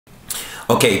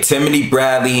Okay, Timothy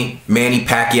Bradley, Manny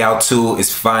Pacquiao 2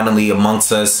 is finally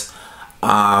amongst us.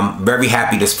 Very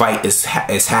happy this fight is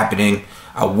happening.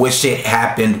 I wish it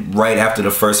happened right after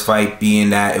the first fight,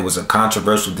 being that it was a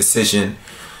controversial decision,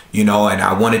 you know, and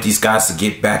I wanted these guys to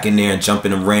get back in there and jump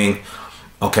in the ring.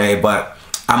 Okay, but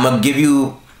I'm going to give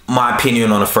you my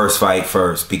opinion on the first fight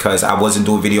first, because I wasn't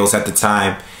doing videos at the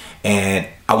time, and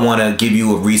I want to give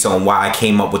you a reason why I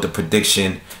came up with the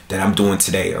prediction that I'm doing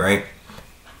today, all right?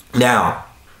 Now,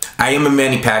 I am a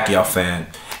Manny Pacquiao fan,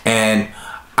 and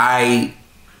I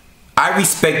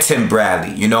respect Tim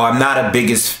Bradley. You know, I'm not a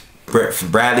biggest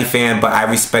Bradley fan, but I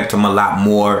respect him a lot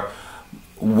more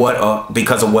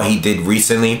because of what he did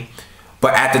recently.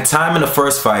 But at the time in the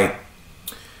first fight,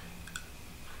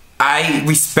 I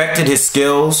respected his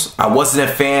skills. I wasn't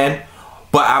a fan,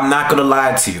 but I'm not gonna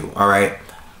lie to you, all right?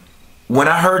 When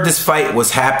I heard this fight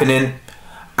was happening,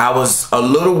 I was a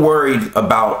little worried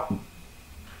about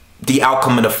the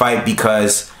outcome of the fight,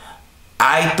 because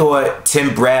I thought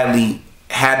Tim Bradley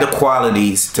had the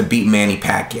qualities to beat Manny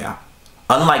Pacquiao.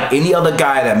 Unlike any other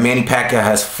guy that Manny Pacquiao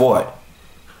has fought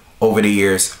over the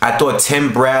years, I thought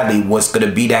Tim Bradley was going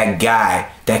to be that guy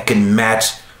that could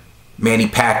match Manny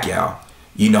Pacquiao.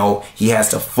 You know, he has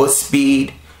the foot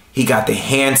speed, he got the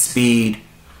hand speed,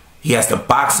 he has the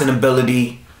boxing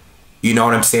ability. You know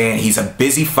what I'm saying? He's a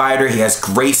busy fighter, he has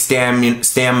great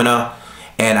stamina,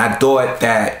 and I thought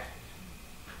that,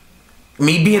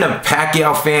 me being a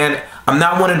Pacquiao fan, I'm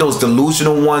not one of those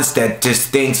delusional ones that just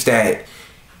thinks that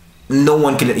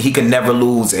he can never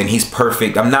lose and he's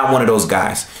perfect. I'm not one of those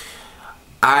guys.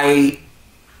 I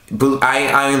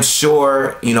am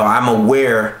sure, you know, I'm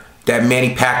aware that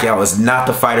Manny Pacquiao is not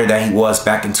the fighter that he was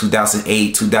back in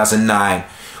 2008, 2009,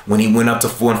 when he went up to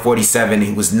 4-47.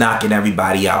 He was knocking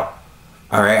everybody out.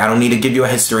 All right, I don't need to give you a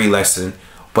history lesson,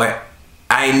 but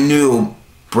I knew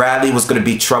Bradley was going to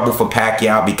be trouble for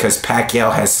Pacquiao, because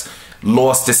Pacquiao has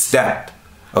lost a step.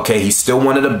 Okay, he's still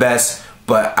one of the best,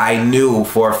 but I knew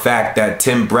for a fact that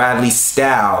Tim Bradley's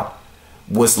style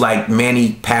was like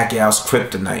Manny Pacquiao's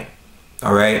kryptonite.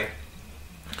 All right.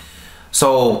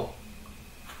 So,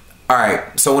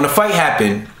 when the fight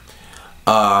happened,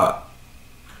 I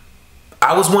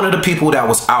was one of the people that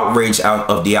was outraged out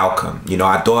of the outcome. You know,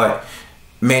 I thought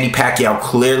Manny Pacquiao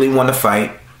clearly won the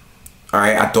fight. All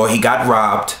right, I thought he got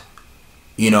robbed,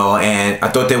 you know, and I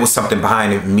thought there was something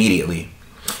behind it immediately.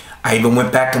 I even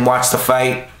went back and watched the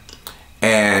fight,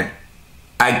 and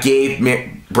I gave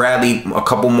Bradley a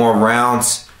couple more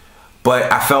rounds,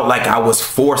 but I felt like I was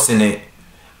forcing it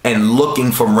and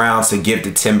looking for rounds to give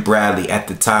to Tim Bradley at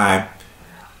the time.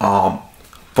 But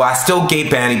I still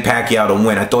gave Manny Pacquiao the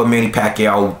win. I thought Manny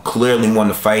Pacquiao clearly won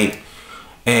the fight,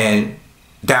 and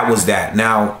that was that.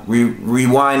 Now,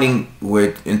 rewinding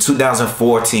in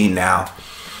 2014 now,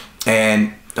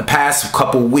 and the past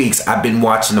couple weeks, I've been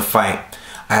watching the fight.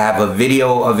 I have a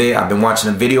video of it. I've been watching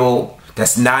a video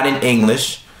that's not in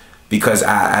English, because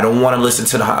I don't want to listen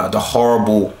to the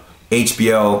horrible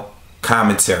HBO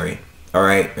commentary. All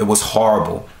right, it was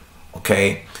horrible.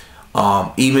 Okay,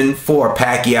 even for a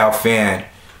Pacquiao fan,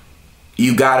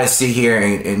 you gotta sit here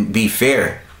and be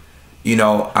fair. You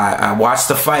know, I watched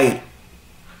the fight.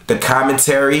 The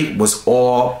commentary was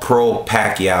all pro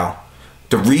Pacquiao.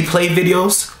 The replay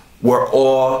videos were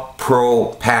all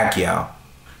pro Pacquiao.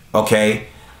 Okay?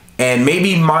 And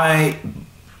maybe I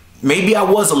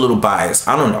was a little biased.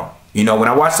 I don't know. You know, when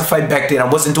I watched the fight back then, I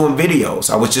wasn't doing videos.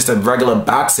 I was just a regular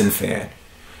boxing fan.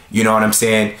 You know what I'm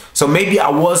saying? So maybe I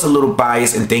was a little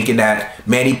biased in thinking that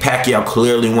Manny Pacquiao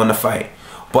clearly won the fight.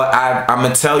 But I'm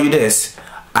going to tell you this.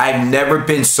 I've never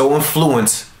been so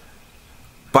influenced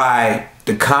by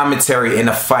the commentary in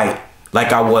a fight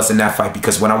like I was in that fight,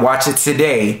 because when I watch it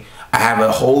today, I have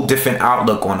a whole different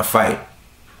outlook on the fight.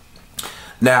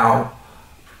 Now,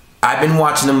 I've been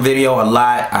watching the video a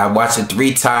lot. I watched it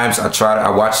 3 times.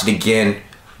 I watched it again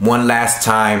one last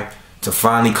time to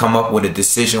finally come up with a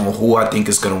decision on who I think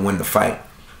is going to win the fight.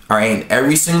 All right, and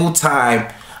every single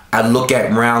time I look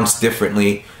at rounds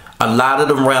differently. A lot of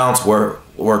the rounds were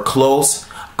close.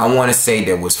 I want to say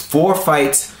there was 4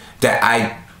 fights that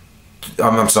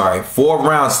I'm sorry, 4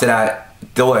 rounds that I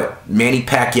thought Manny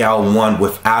Pacquiao won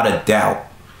without a doubt.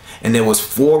 And there was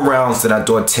 4 rounds that I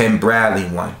thought Tim Bradley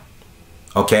won.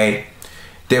 Okay?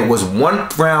 There was 1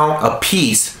 round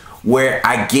apiece where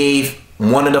I gave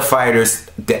one of the fighters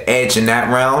the edge in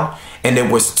that round. And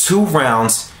there was 2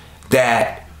 rounds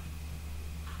that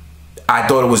I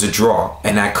thought it was a draw.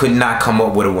 And I could not come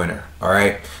up with a winner.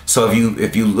 Alright? So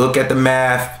if you look at the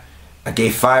math, I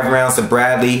gave 5 rounds to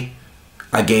Bradley.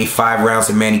 I gave 5 rounds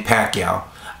to Manny Pacquiao.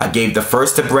 I gave the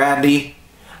first to Bradley.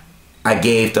 I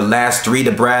gave the last 3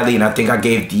 to Bradley, and I think I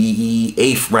gave the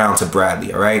 8th round to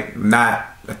Bradley. All right,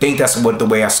 I think that's the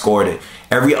way I scored it.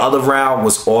 Every other round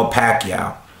was all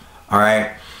Pacquiao. All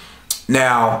right.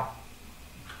 Now,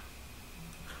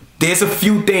 there's a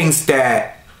few things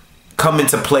that come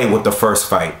into play with the first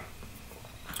fight.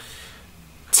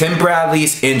 Tim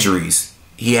Bradley's injuries.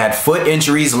 He had foot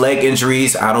injuries, leg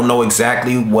injuries. I don't know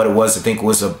exactly what it was. I think it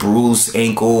was a bruised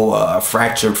ankle, a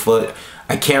fractured foot.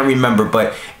 I can't remember,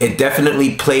 but it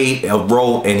definitely played a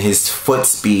role in his foot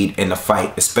speed in the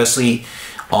fight, especially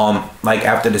like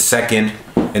after the 2nd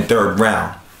and 3rd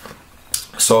round.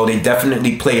 So they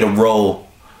definitely played a role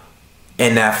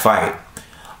in that fight.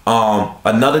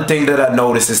 Another thing that I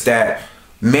noticed is that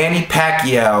Manny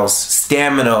Pacquiao's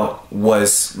stamina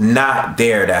was not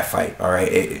there that fight. All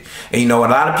right, and you know, a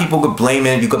lot of people could blame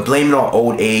it. You could blame it on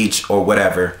old age or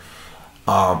whatever.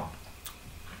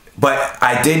 But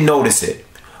I did notice it.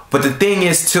 But the thing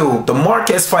is too, the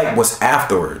Marquez fight was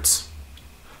afterwards.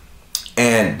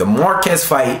 And the Marquez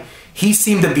fight, he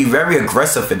seemed to be very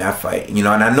aggressive in that fight. You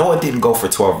know, and I know it didn't go for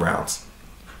 12 rounds.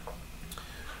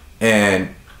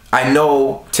 And I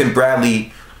know Tim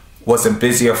Bradley was a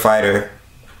busier fighter.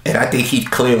 And I think he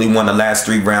clearly won the last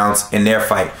 3 rounds in their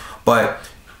fight. But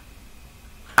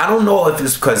I don't know if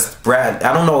it's because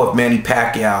I don't know if Manny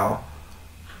Pacquiao,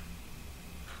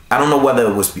 I don't know whether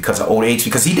it was because of old age,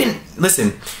 because he didn't,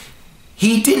 listen,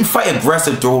 he didn't fight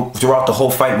aggressive throughout the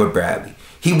whole fight with Bradley.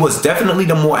 He was definitely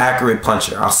the more accurate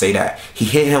puncher, I'll say that. He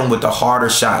hit him with the harder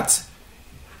shots.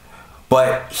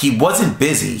 But he wasn't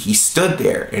busy. He stood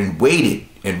there and waited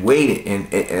and waited.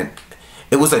 And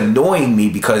it was annoying me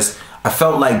because I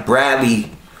felt like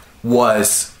Bradley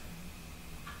was,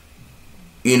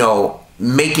 you know,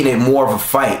 making it more of a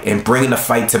fight and bringing the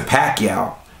fight to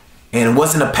Pacquiao. And it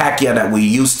wasn't a Pacquiao that we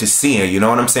used to seeing, you know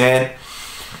what I'm saying?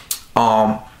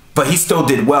 But he still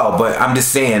did well. But I'm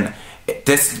just saying,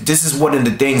 this is one of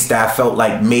the things that I felt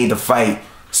like made the fight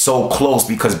so close,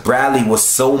 because Bradley was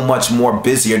so much more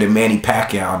busier than Manny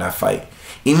Pacquiao in that fight.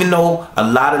 Even though a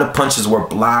lot of the punches were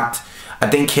blocked, I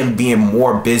think him being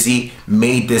more busy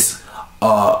made this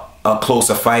a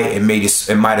closer fight and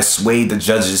it might have swayed the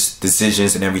judges'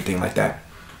 decisions and everything like that.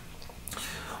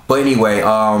 But anyway, you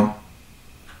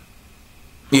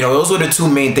know, those were the 2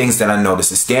 main things that I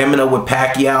noticed. The stamina with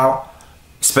Pacquiao,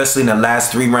 especially in the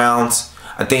last 3 rounds.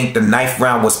 I think the 9th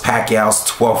round was Pacquiao's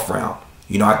 12th round.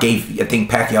 You know, I think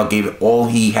Pacquiao gave it all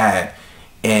he had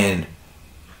in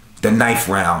the 9th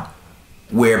round,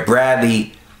 where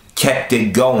Bradley kept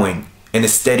it going in a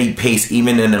steady pace,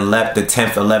 even in the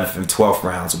 10th, 11th, and 12th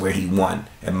rounds, where he won,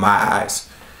 in my eyes.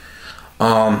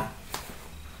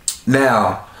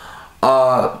 Now,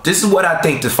 this is what I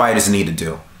think the fighters need to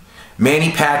do.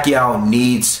 Manny Pacquiao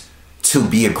needs to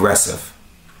be aggressive.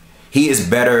 He is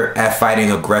better at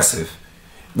fighting aggressive.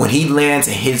 When he lands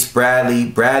and hits Bradley,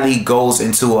 Bradley goes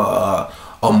into a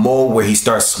mode where he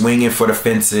starts swinging for the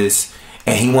fences,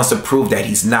 and he wants to prove that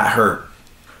he's not hurt.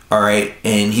 All right,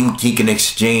 and he can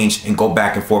exchange and go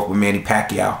back and forth with Manny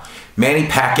Pacquiao. Manny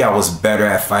Pacquiao was better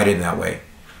at fighting that way.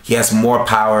 He has more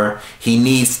power. He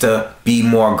needs to be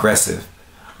more aggressive.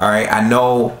 All right, I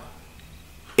know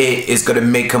it is going to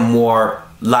make him more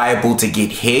liable to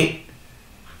get hit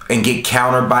and get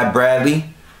countered by Bradley,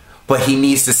 but he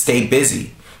needs to stay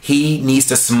busy. He needs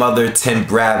to smother Tim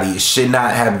Bradley. It should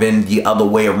not have been the other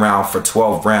way around for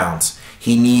 12 rounds.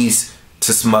 He needs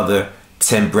to smother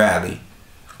Tim Bradley.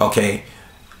 Okay.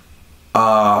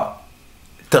 The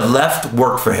left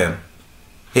worked for him.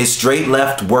 His straight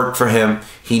left worked for him.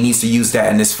 He needs to use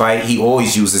that in this fight. He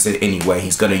always uses it anyway.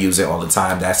 He's going to use it all the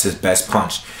time. That's his best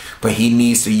punch. But he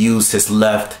needs to use his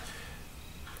left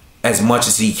as much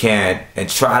as he can and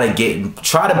try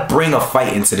to bring a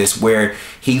fight into this where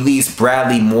he leaves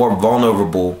Bradley more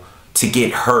vulnerable to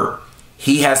get hurt.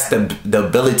 He has the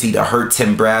ability to hurt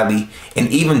Tim Bradley and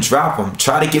even drop him.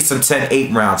 Try to get some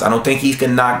 10-8 rounds. I don't think he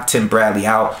can knock Tim Bradley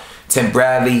out. Tim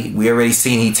Bradley, we already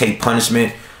seen he take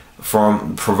punishment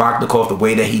from Provodnikov the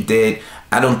way that he did.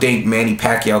 I don't think Manny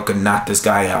Pacquiao could knock this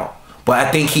guy out. But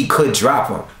I think he could drop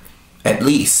him, at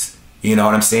least. You know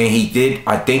what I'm saying? He did.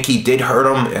 I think he did hurt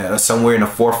him somewhere in the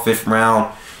 4th, 5th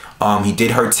round. He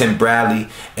did hurt Tim Bradley.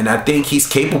 And I think he's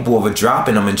capable of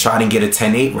dropping him and trying to get a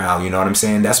 10-8 round. You know what I'm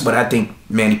saying? That's what I think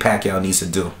Manny Pacquiao needs to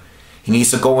do. He needs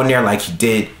to go in there like he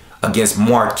did against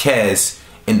Marquez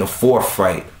in the 4th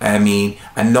fight. I mean,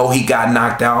 I know he got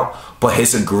knocked out, but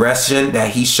his aggression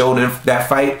that he showed in that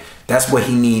fight, that's what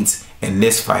he needs in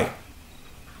this fight.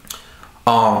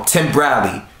 Tim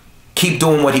Bradley, keep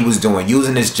doing what he was doing,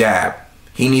 using his jab.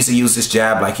 He needs to use his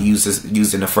jab like he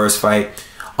used in the first fight.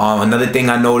 Another thing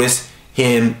I noticed,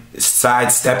 him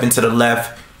sidestepping to the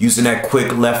left, using that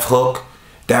quick left hook.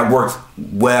 That worked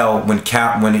well when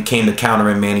it came to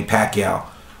countering Manny Pacquiao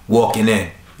walking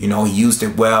in. You know, he used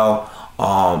it well.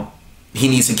 He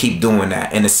needs to keep doing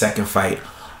that in the second fight.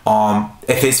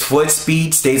 If his foot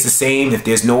speed stays the same, if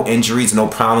there's no injuries, no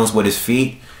problems with his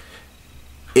feet,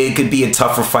 it could be a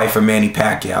tougher fight for Manny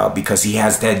Pacquiao because he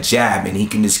has that jab and he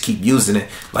can just keep using it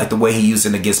like the way he used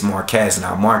it against Marquez.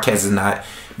 Now, Marquez is not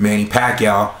Manny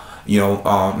Pacquiao. You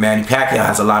know, Manny Pacquiao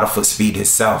has a lot of foot speed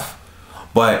himself.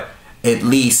 But at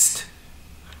least,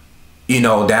 you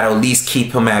know, that'll at least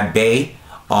keep him at bay.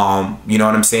 You know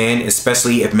what I'm saying?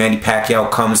 Especially if Manny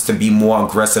Pacquiao comes to be more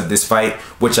aggressive this fight,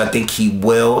 which I think he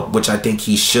will, which I think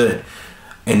he should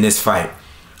in this fight.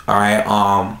 All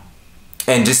right.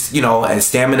 And just, you know,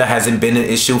 stamina hasn't been an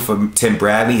issue for Tim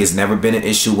Bradley. It's never been an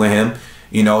issue with him.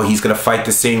 You know, he's going to fight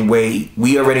the same way.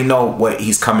 We already know what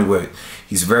he's coming with.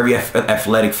 He's a very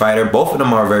athletic fighter. Both of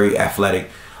them are very athletic.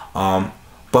 But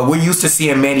we're used to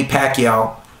seeing Manny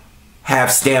Pacquiao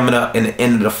have stamina in the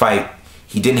end of the fight.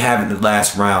 He didn't have it in the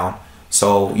last round.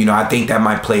 So, you know, I think that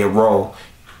might play a role.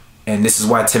 And this is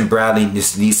why Tim Bradley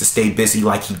just needs to stay busy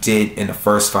like he did in the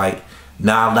first fight.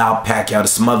 Not allow Pacquiao to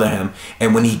smother him.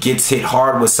 And when he gets hit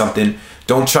hard with something,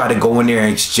 don't try to go in there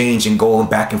and exchange and go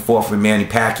back and forth with Manny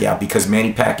Pacquiao, because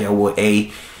Manny Pacquiao will,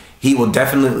 he will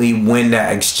definitely win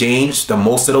that exchange, the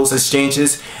most of those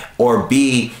exchanges, or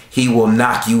B, he will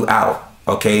knock you out.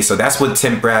 Okay, so that's what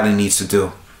Tim Bradley needs to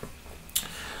do.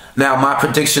 Now, my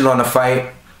prediction on the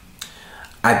fight,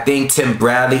 I think Tim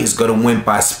Bradley is going to win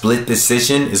by split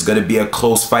decision. It's going to be a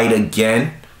close fight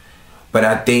again. But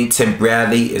I think Tim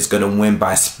Bradley is going to win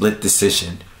by split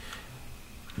decision.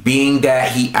 Being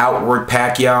that he outworked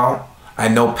Pacquiao, I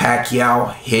know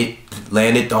Pacquiao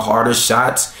landed the harder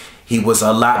shots. He was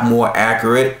a lot more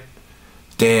accurate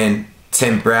than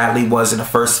Tim Bradley was in the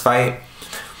first fight.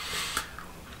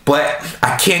 But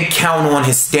I can't count on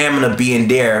his stamina being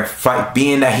there,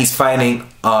 being that he's fighting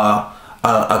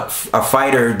a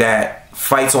fighter that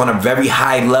fights on a very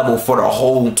high level for the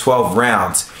whole 12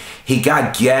 rounds. He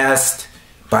got gassed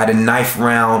by the 9th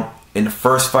round in the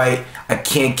first fight. I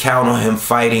can't count on him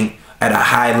fighting at a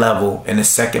high level in the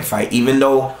second fight, even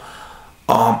though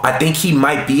I think he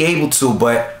might be able to,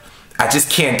 but I just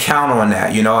can't count on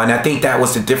that, you know. And I think that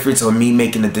was the difference of me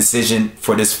making the decision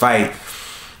for this fight.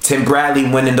 Tim Bradley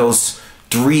winning those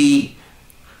 3,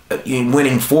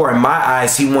 winning 4. In my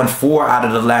eyes, he won 4 out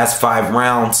of the last 5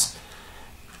 rounds.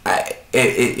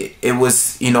 It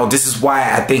was, you know, this is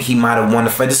why I think he might have won the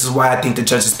fight. This is why I think the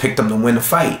judges picked him to win the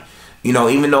fight. You know,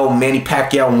 even though Manny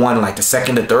Pacquiao won like the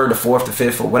 2nd, the 3rd, the 4th, the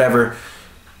 5th, or whatever,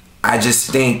 I just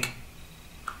think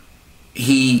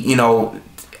he, you know,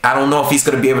 I don't know if he's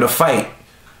going to be able to fight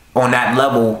on that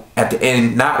level at the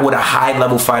end, not with a high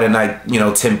level fighter like, you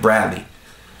know, Tim Bradley.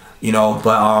 You know,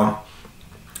 but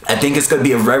I think it's going to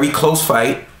be a very close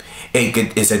fight.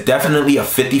 It's definitely a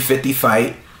 50-50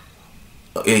 fight.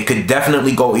 It could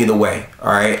definitely go either way.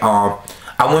 All right.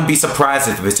 I wouldn't be surprised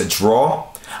if it's a draw.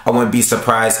 I wouldn't be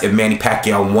surprised if Manny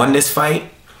Pacquiao won this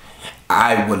fight.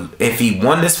 If he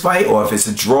won this fight, or if it's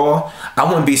a draw, I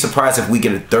wouldn't be surprised if we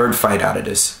get a 3rd fight out of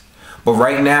this. But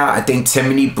right now, I think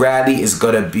Timothy Bradley is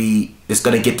gonna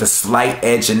get the slight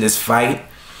edge in this fight.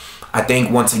 I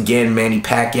think once again, Manny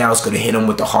Pacquiao is gonna hit him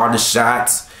with the hardest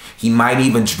shots. He might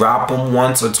even drop him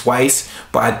once or twice.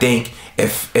 But I think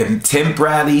if Tim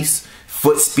Bradley's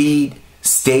foot speed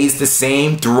stays the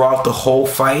same throughout the whole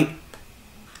fight,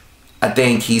 I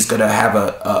think he's gonna have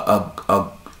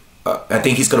I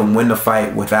think he's gonna win the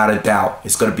fight without a doubt.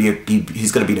 He's gonna be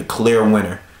the clear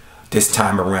winner this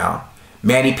time around.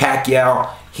 Manny Pacquiao,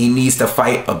 he needs to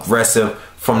fight aggressive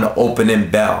from the opening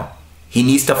bell. He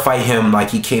needs to fight him like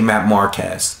he came at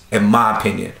Marquez, in my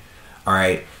opinion. All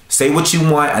right, say what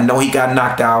you want. I know he got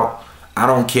knocked out. I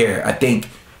don't care. I think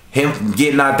him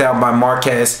getting knocked out by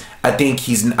Marquez, I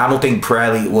don't think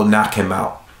Bradley will knock him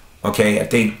out. Okay, I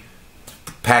think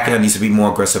Pacquiao needs to be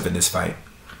more aggressive in this fight.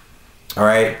 All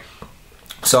right.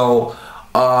 So,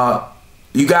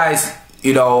 you guys,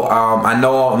 you know, I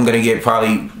know I'm gonna get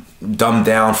probably dumbed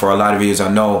down for a lot of videos. I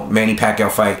know Manny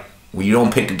Pacquiao fight, when you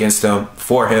don't pick against him,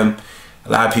 for him,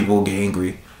 a lot of people will get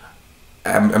angry.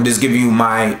 I'm just giving you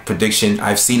my prediction.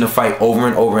 I've seen the fight over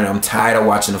and over, and I'm tired of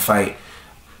watching the fight.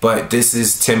 But this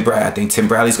is Tim Bradley. I think Tim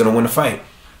Bradley's gonna win the fight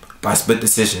by split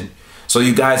decision. So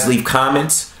you guys leave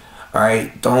comments. All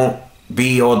right, don't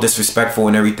be all disrespectful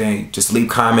and everything. Just leave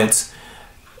comments.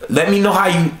 Let me know how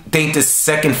you think the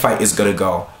second fight is gonna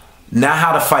go, not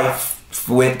how the fight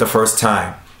went the first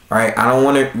time. All right, I don't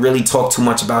want to really talk too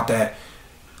much about that.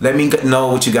 Let me know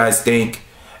what you guys think.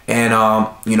 And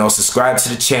you know, subscribe to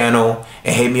the channel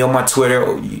and hit me on my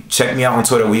Twitter. Check me out on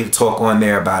Twitter. We talk on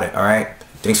there about it. All right.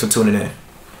 Thanks for tuning in.